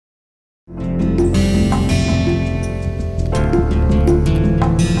In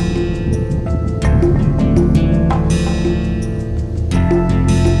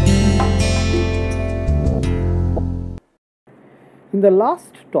the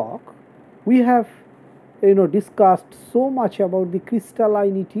last talk, we have discussed so much about the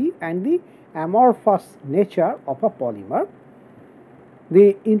crystallinity and the amorphous nature of a polymer.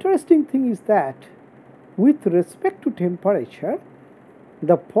 The interesting thing is that with respect to temperature,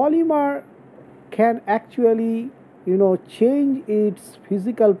 the polymer can actually change its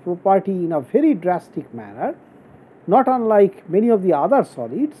physical property in a very drastic manner, not unlike many of the other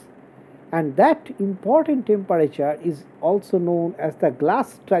solids, and that important temperature is also known as the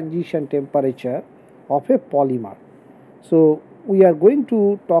glass transition temperature of a polymer. So we are going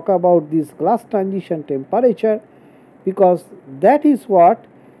to talk about this glass transition temperature because that is what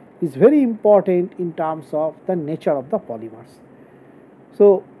is very important in terms of the nature of the polymers.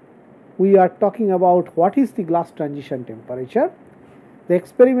 So we are talking about what is the glass transition temperature, the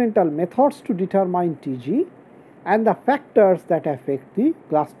experimental methods to determine Tg, and the factors that affect the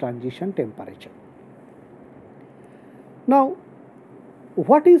glass transition temperature. Now,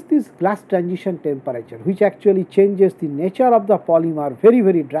 what is this glass transition temperature which actually changes the nature of the polymer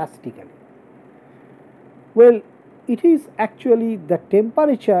very drastically? Well, it is actually the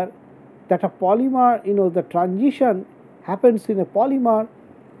temperature that a polymer, the transition happens in a polymer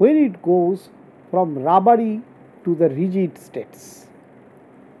when it goes from rubbery to the rigid states.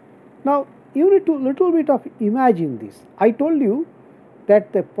 Now, you need to little bit of imagine this. I told you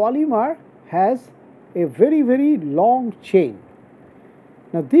that the polymer has a very long chain.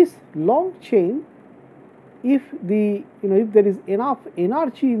 Now, this long chain, if there is enough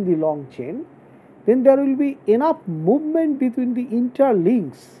energy in the long chain, then there will be enough movement between the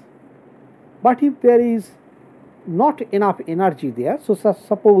interlinks. But if there is not enough energy there, so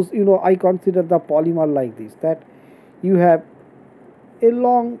suppose I consider the polymer like this, that you have a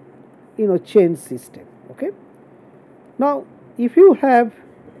long chain system. Okay. Now, if you have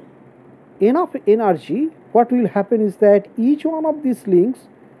enough energy, what will happen is that each one of these links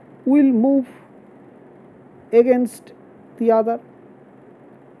will move against the other.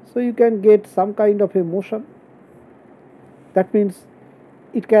 So you can get some kind of a motion. That means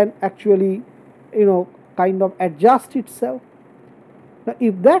it can actually kind of adjust itself. Now,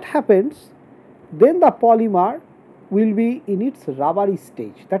 if that happens, then the polymer will be in its rubbery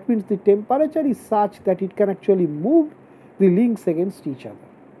stage. That means the temperature is such that it can actually move the links against each other.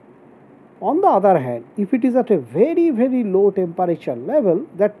 On the other hand, if it is at a very low temperature level,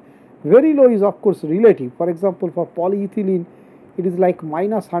 that very low is of course relative. For example, for polyethylene, it is like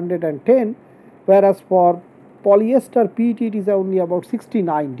minus 110, whereas for polyester PET it is only about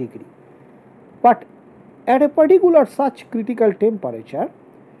 69 degree. But at a particular such critical temperature,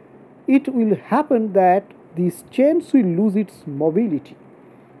 it will happen that these chains will lose its mobility.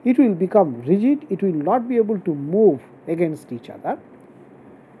 It will become rigid, it will not be able to move against each other.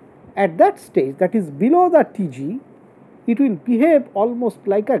 At that stage, that is below the Tg, it will behave almost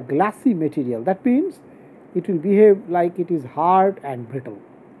like a glassy material. That means it will behave like it is hard and brittle.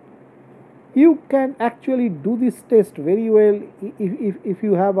 You can actually do this test very well if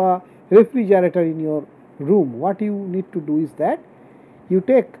you have a refrigerator in your room. What you need to do is that you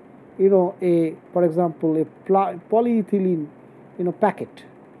take for example a polyethylene packet.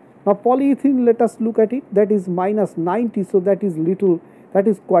 Now, polyethylene, let us look at it, that is minus 90, so that is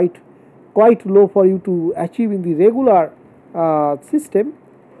quite low for you to achieve in the regular system.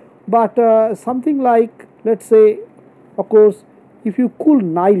 But something like, let's say, of course, if you cool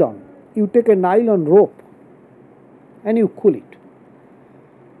nylon, you take a nylon rope and you cool it.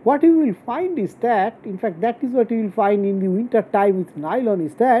 What you will find is that, in fact, that is what you will find in the winter time with nylon,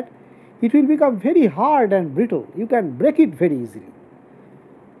 is that it will become very hard and brittle. You can break it very easily.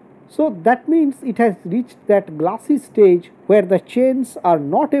 So that means it has reached that glassy stage where the chains are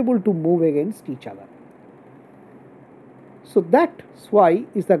not able to move against each other. So that's why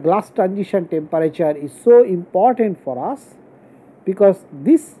is the glass transition temperature is so important for us, because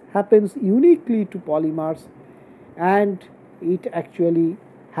this happens uniquely to polymers and it actually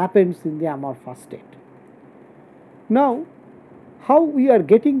happens in the amorphous state. Now, how we are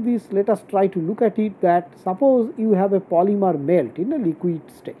getting this, let us try to look at it, that suppose you have a polymer melt in a liquid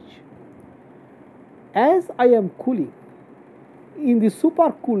stage. As I am cooling in the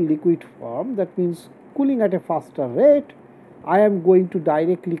supercooled liquid form, that means cooling at a faster rate, I am going to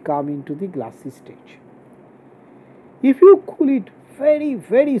directly come into the glassy stage. If you cool it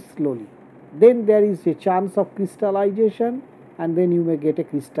very slowly, then there is a chance of crystallization and then you may get a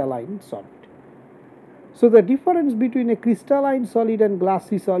crystalline solid. So the difference between a crystalline solid and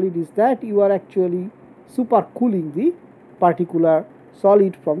glassy solid is that you are actually supercooling the particular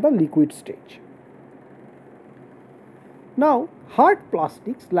solid from the liquid stage. Now hard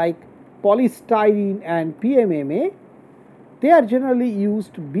plastics like polystyrene and PMMA, they are generally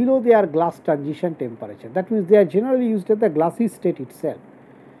used below their glass transition temperature. That means they are generally used at the glassy state itself,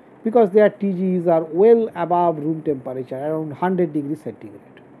 because their TGs are well above room temperature, around 100 degrees centigrade.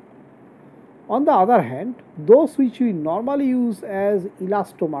 On the other hand, those which we normally use as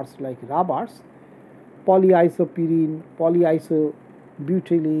elastomers like rubbers, polyisobutylene,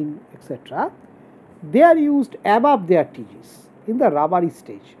 polyisobutylene, etc., they are used above their TGs in the rubbery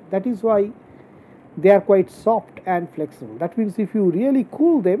stage. That is why they are quite soft and flexible. That means if you really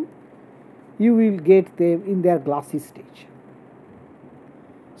cool them, you will get them in their glassy stage.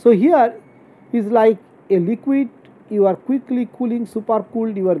 So here is like a liquid, you are quickly cooling,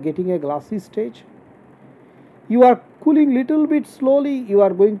 supercooled, you are getting a glassy stage. You are cooling little bit slowly, you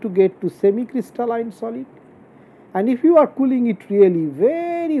are going to get to semi-crystalline solid. And if you are cooling it really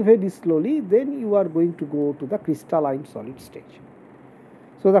very slowly, then you are going to go to the crystalline solid stage.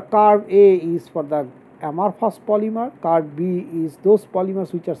 So the curve A is for the amorphous polymer, curve B is those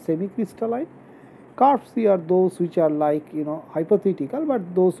polymers which are semi-crystalline, curve C are those which are like hypothetical,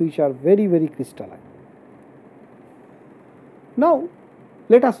 but those which are very crystalline. Now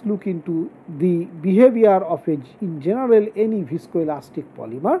let us look into the behavior of in general any viscoelastic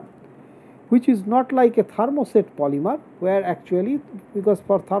polymer, which is not like a thermoset polymer, where actually, because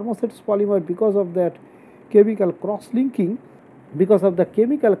for thermoset polymer, because of that chemical cross-linking, because of the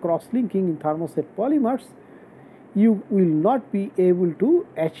chemical cross-linking in thermoset polymers, you will not be able to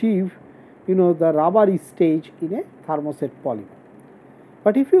achieve the rubbery stage in a thermoset polymer.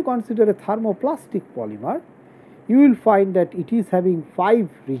 But if you consider a thermoplastic polymer, you will find that it is having 5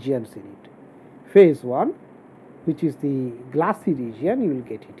 regions in it. Phase 1, which is the glassy region, you will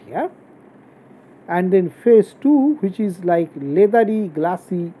get it here, and then phase 2, which is like leathery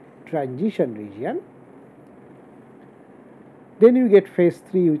glassy transition region. Then you get phase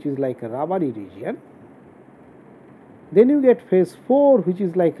 3, which is like a rubbery region. Then you get phase 4, which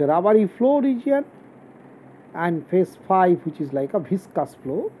is like a rubbery flow region, and phase 5, which is like a viscous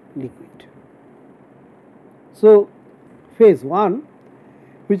flow liquid. So phase 1,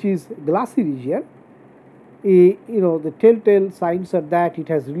 which is glassy region, the telltale signs are that it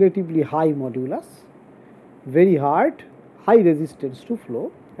has relatively high modulus, very hard, high resistance to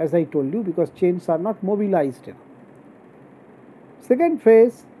flow, as I told you, because chains are not mobilized enough. Second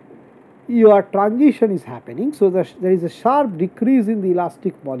phase, your transition is happening, so there is a sharp decrease in the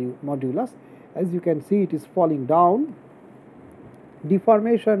elastic modulus. As you can see, it is falling down,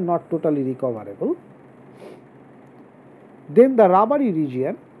 deformation not totally recoverable. Then the rubbery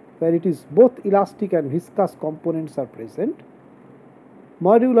region, where it is both elastic and viscous components are present,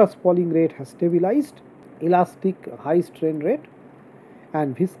 modulus falling rate has stabilized, elastic high strain rate,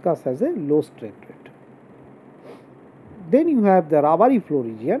 and viscous has a low strain rate. Then you have the rubbery flow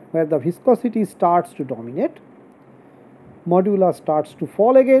region, where the viscosity starts to dominate, modulus starts to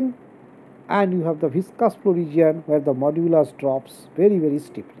fall again, and you have the viscous flow region, where the modulus drops very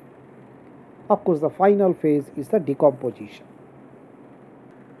steeply. Of course, the final phase is the decomposition.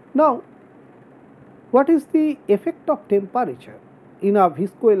 Now, what is the effect of temperature in a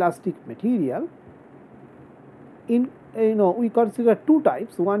viscoelastic material? We consider 2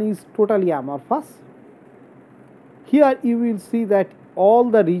 types. One is totally amorphous. Here you will see that all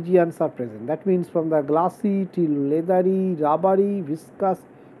the regions are present. That means from the glassy till leathery, rubbery, viscous,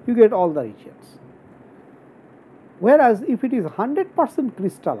 you get all the regions. Whereas if it is 100%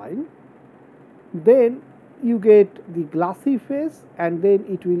 crystalline, then you get the glassy phase, and then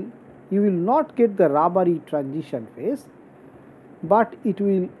you will not get the rubbery transition phase, but it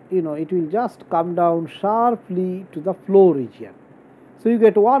will just come down sharply to the flow region. So you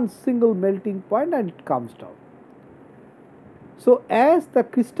get one single melting point and it comes down. So as the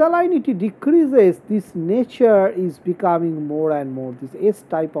crystallinity decreases, this nature is becoming more and more, this S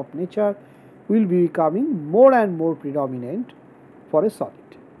type of nature will be becoming more and more predominant for a solid,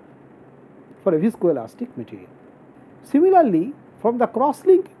 for a viscoelastic material. Similarly, from the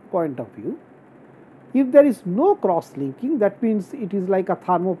cross-linking point of view, if there is no cross-linking, that means it is like a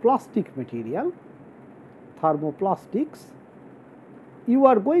thermoplastic material, thermoplastics, you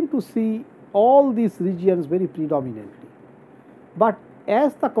are going to see all these regions very predominantly. But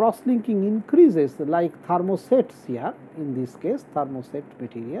as the cross-linking increases, like thermosets here, in this case thermoset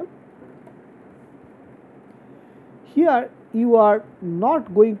material, here you are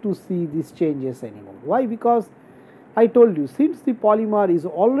not going to see these changes anymore. Why? Because I told you, since the polymer is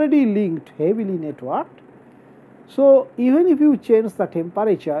already linked, heavily networked, So even if you change the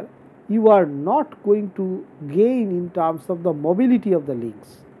temperature, you are not going to gain in terms of the mobility of the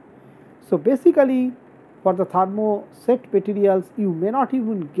links. So basically, for the thermoset materials, you may not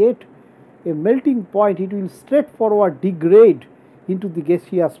even get a melting point, it will straightforward degrade into the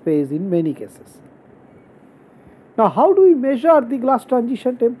gaseous phase in many cases. Now, how do we measure the glass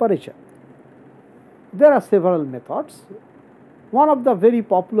transition temperature? There are several methods. One of the very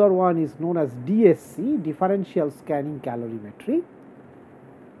popular one is known as DSC, differential scanning calorimetry.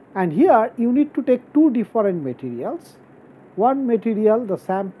 And here you need to take two different materials. One material, the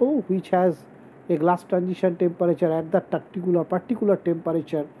sample, which has a glass transition temperature at that particular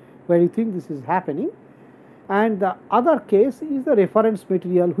temperature where you think this is happening, and the other case is the reference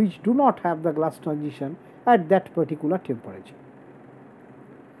material which do not have the glass transition at that particular temperature.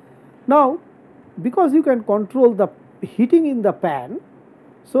 Now, because you can control the heating in the pan,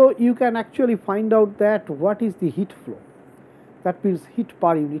 so you can actually find out that what is the heat flow, that means heat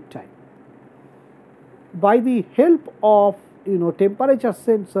per unit time. By the help of temperature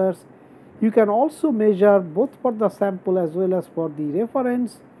sensors, you can also measure both for the sample as well as for the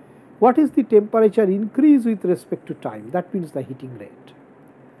reference what is the temperature increase with respect to time, that means the heating rate.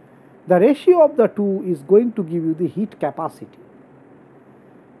 The ratio of the two is going to give you the heat capacity,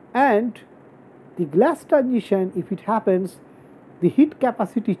 and the glass transition, if it happens, the heat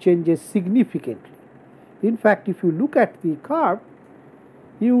capacity changes significantly. In fact, if you look at the curve,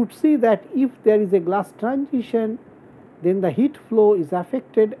 you would see that if there is a glass transition, then the heat flow is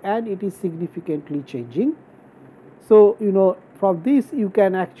affected and it is significantly changing. So, from this you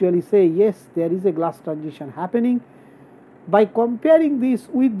can actually say yes, there is a glass transition happening by comparing this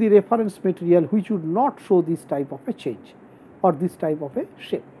with the reference material which would not show this type of a change or this type of a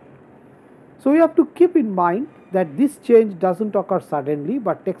shape. So, you have to keep in mind that this change does not occur suddenly,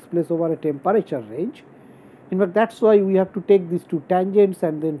 but takes place over a temperature range. In fact, that is why we have to take these two tangents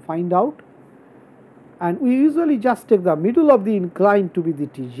and then find out, and we usually just take the middle of the incline to be the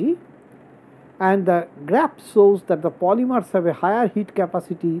Tg, and the graph shows that the polymers have a higher heat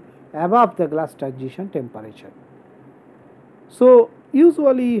capacity above the glass transition temperature. So,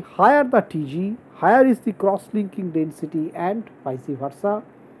 usually higher the Tg, higher is the cross-linking density, and vice versa.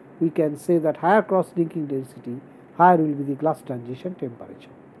 We can say that higher cross-linking density, higher will be the glass transition temperature.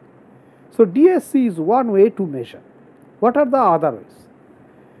 So, DSC is one way to measure. What are the other ways?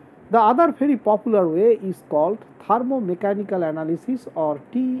 The other very popular way is called thermomechanical analysis, or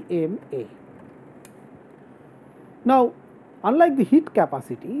TMA. Now, unlike the heat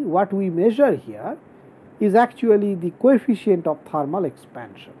capacity, what we measure here is actually the coefficient of thermal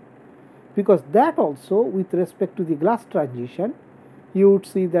expansion, because that also with respect to the glass transition, you would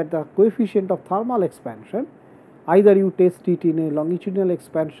see that the coefficient of thermal expansion, either you test it in a longitudinal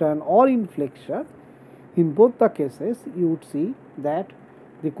expansion or in flexure, in both the cases you would see that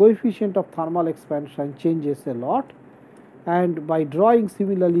the coefficient of thermal expansion changes a lot, and by drawing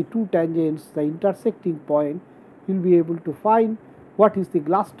similarly two tangents, the intersecting point, you will be able to find what is the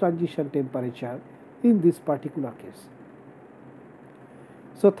glass transition temperature in this particular case.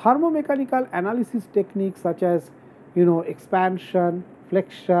 So, thermomechanical analysis techniques such as expansion,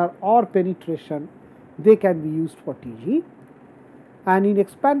 flexure or penetration, they can be used for Tg, and in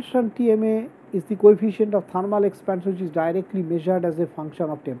expansion TMA is the coefficient of thermal expansion which is directly measured as a function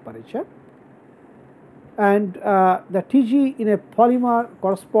of temperature, and the Tg in a polymer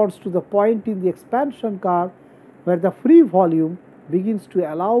corresponds to the point in the expansion curve where the free volume begins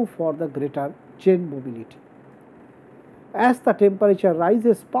to allow for the greater chain mobility. As the temperature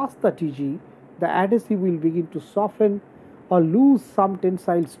rises past the Tg, the adhesive will begin to soften or lose some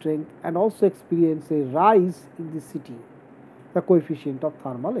tensile strength and also experience a rise in the CT, the coefficient of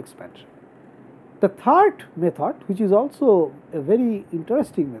thermal expansion. The third method, which is also a very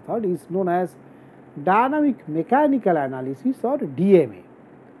interesting method, is known as dynamic mechanical analysis, or DMA.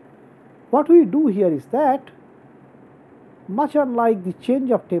 What we do here is that, much unlike the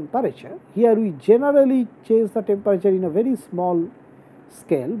change of temperature, here we generally change the temperature in a very small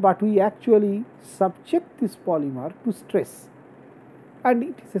scale, but we actually subject this polymer to stress, and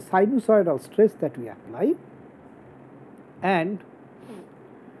it is a sinusoidal stress that we apply, and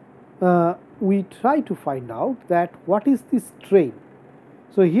we try to find out that what is the strain.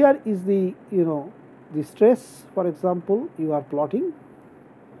 So, here is the the stress, for example, you are plotting,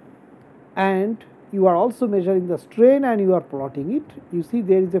 and you are also measuring the strain and you are plotting it. You see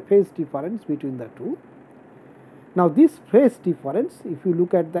there is a phase difference between the two. Now, this phase difference, if you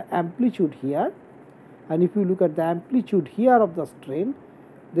look at the amplitude here and if you look at the amplitude here of the strain,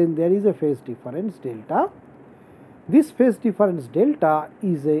 then there is a phase difference delta. This phase difference delta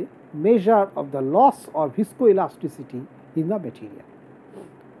is a measure of the loss or viscoelasticity in the material.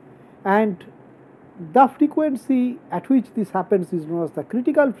 And the frequency at which this happens is known as the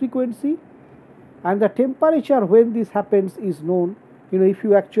critical frequency, and the temperature when this happens is known, if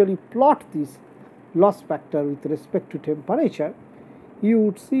you actually plot this loss factor with respect to temperature, you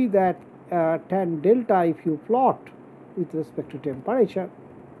would see that tan delta, if you plot with respect to temperature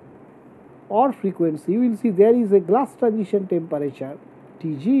or frequency, you will see there is a glass transition temperature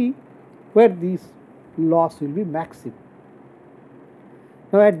Tg where this loss will be maximum.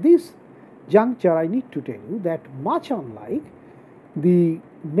 Now at this juncture I need to tell you that much unlike the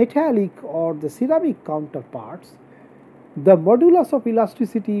metallic or the ceramic counterparts, the modulus of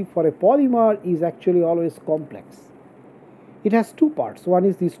elasticity for a polymer is actually always complex. It has two parts. One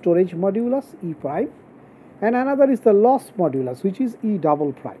is the storage modulus E prime and another is the loss modulus, which is E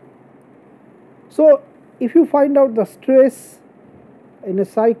double prime. So if you find out the stress in a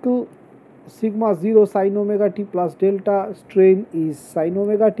cycle, sigma 0 sin omega t plus delta strain is sin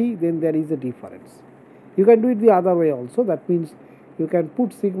omega t, then there is a difference. You can do it the other way also. That means you can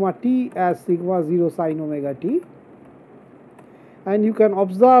put sigma t as sigma 0 sin omega t, and you can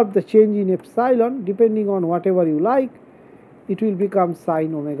observe the change in epsilon depending on whatever you like. It will become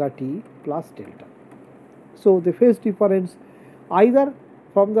sin omega t plus delta. So the phase difference either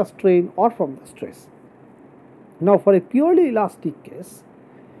from the strain or from the stress. Now for a purely elastic case,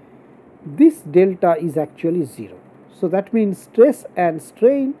 this delta is actually 0. So that means stress and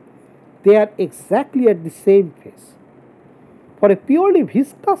strain, they are exactly at the same phase. For a purely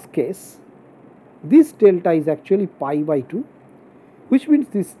viscous case, this delta is actually pi by 2, which means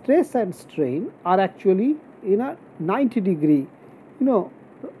the stress and strain are actually in a 90-degree,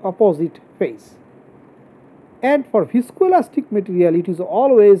 opposite phase. And for viscoelastic material, it is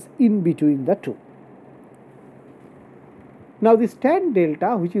always in between the two. Now this tan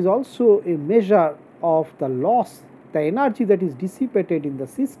delta, which is also a measure of the loss, the energy that is dissipated in the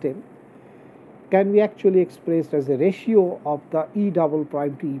system, can be actually expressed as a ratio of the E double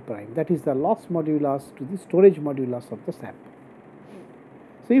prime to E prime, that is the loss modulus to the storage modulus of the sample.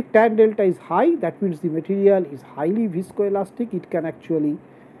 So if tan delta is high, that means the material is highly viscoelastic. It can actually,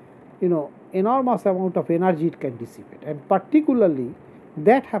 enormous amount of energy it can dissipate, and particularly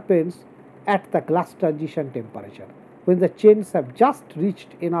that happens at the glass transition temperature when the chains have just reached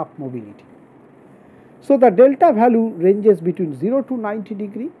enough mobility. So the delta value ranges between 0 to 90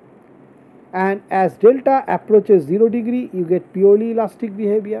 degree, and as delta approaches 0 degree, you get purely elastic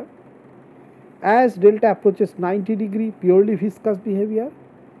behavior. As delta approaches 90 degree, purely viscous behavior,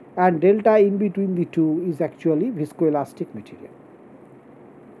 and delta in between the two is actually viscoelastic material.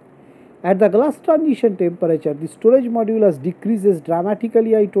 At the glass transition temperature, the storage modulus decreases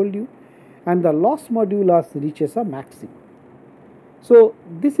dramatically, I told you, and the loss modulus reaches a maximum. So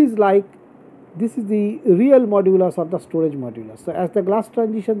this is the real modulus or the storage modulus. So as the glass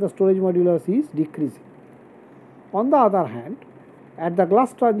transition, the storage modulus is decreasing. On the other hand, at the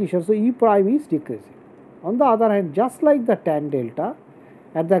glass transition, so E prime is decreasing. On the other hand, just like the tan delta,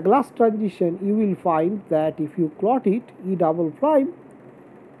 at the glass transition you will find that if you plot it E double prime,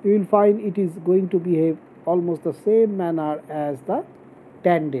 you will find it is going to behave almost the same manner as the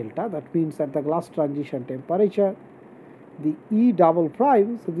tan delta. That means at the glass transition temperature, the E double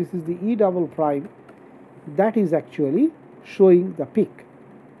prime, so this is the E double prime, that is actually showing the peak.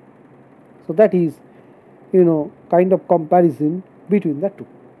 So that is, kind of comparison between the two.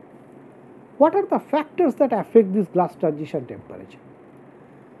 What are the factors that affect this glass transition temperature?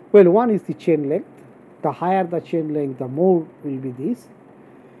 Well, one is the chain length. The higher the chain length, the more will be this.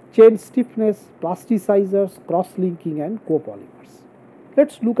 Chain stiffness, plasticizers, cross-linking and copolymers.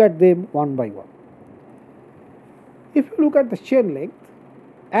 Let's look at them one by one. If you look at the chain length,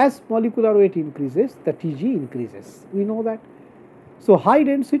 as molecular weight increases, the Tg increases. We know that. So high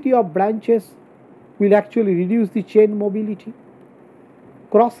density of branches will actually reduce the chain mobility.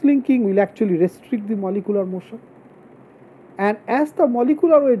 Cross-linking will actually restrict the molecular motion. And as the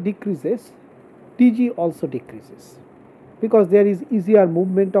molecular weight decreases, Tg also decreases, because there is easier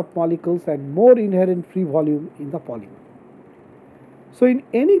movement of molecules and more inherent free volume in the polymer. So in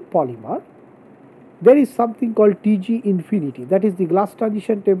any polymer, there is something called Tg infinity, that is the glass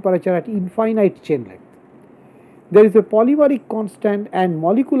transition temperature at infinite chain length. There is a polymeric constant and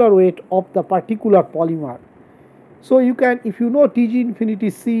molecular weight of the particular polymer. So you can, if you know Tg infinity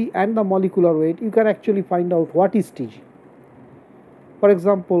C and the molecular weight, you can actually find out what is Tg. For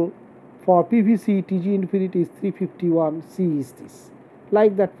example, for PVC, Tg infinity is 351, C is this,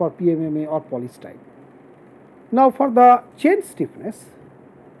 like that for PMMA or polystyrene. Now for the chain stiffness,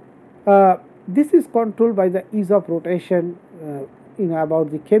 this is controlled by the ease of rotation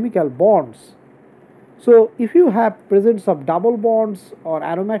about the chemical bonds. So if you have presence of double bonds or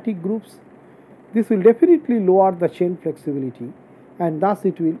aromatic groups, this will definitely lower the chain flexibility and thus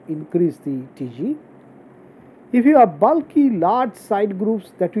it will increase the Tg. If you have bulky large side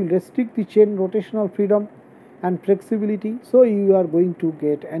groups, that will restrict the chain rotational freedom and flexibility, so you are going to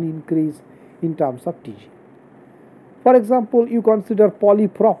get an increase in terms of Tg. For example, you consider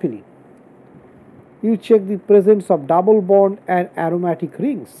polypropylene. You check the presence of double bond and aromatic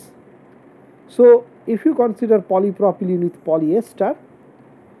rings. So if you consider polypropylene with polyester,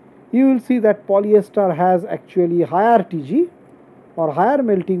 you will see that polyester has actually higher Tg or higher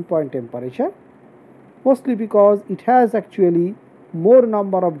melting point temperature, mostly because it has actually more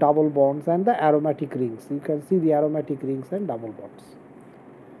number of double bonds and the aromatic rings. You can see the aromatic rings and double bonds.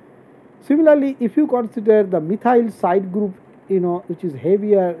 Similarly, if you consider the methyl side group, which is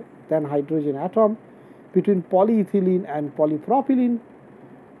heavier than hydrogen atom between polyethylene and polypropylene,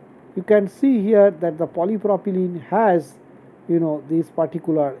 you can see here that the polypropylene has this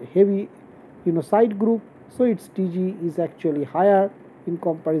particular heavy side group, so its Tg is actually higher in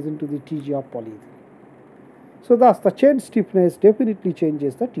comparison to the Tg of polyethylene. So thus the chain stiffness definitely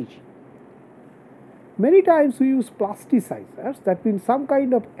changes the Tg. Many times we use plasticizers, that means some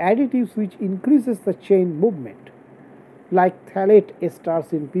kind of additives which increases the chain movement, like phthalate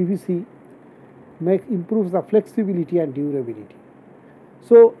esters in PVC improves the flexibility and durability.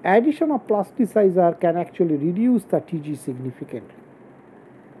 So addition of plasticizer can actually reduce the Tg significantly.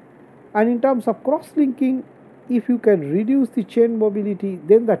 And in terms of cross-linking, if you can reduce the chain mobility,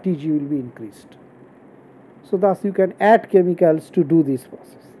 then the Tg will be increased. So thus you can add chemicals to do this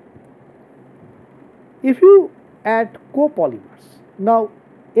process. If you add copolymers, now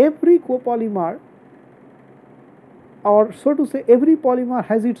every copolymer, or so to say every polymer,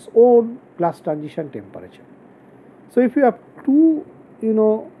 has its own glass transition temperature. So if you have two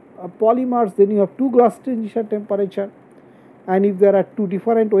polymers, then you have two glass transition temperature, and if there are two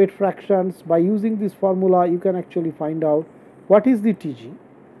different weight fractions, by using this formula you can actually find out what is the Tg,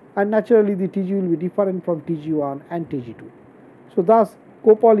 and naturally the Tg will be different from Tg1 and Tg2. So thus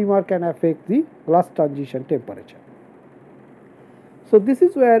copolymer can affect the glass transition temperature. So this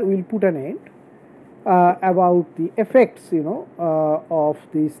is where we will put an end about the effects of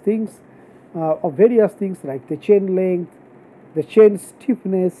these things, of various things like the chain length, the chain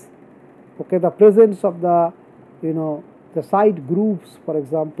stiffness, okay, the presence of the the side grooves, for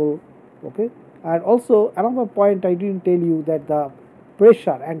example, okay, and also another point I didn't tell you, that the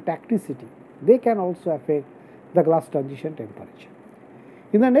pressure and tacticity, they can also affect the glass transition temperature.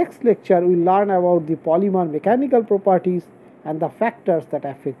 In the next lecture, we will learn about the polymer mechanical properties and the factors that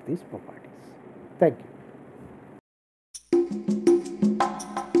affect these properties. Thank you.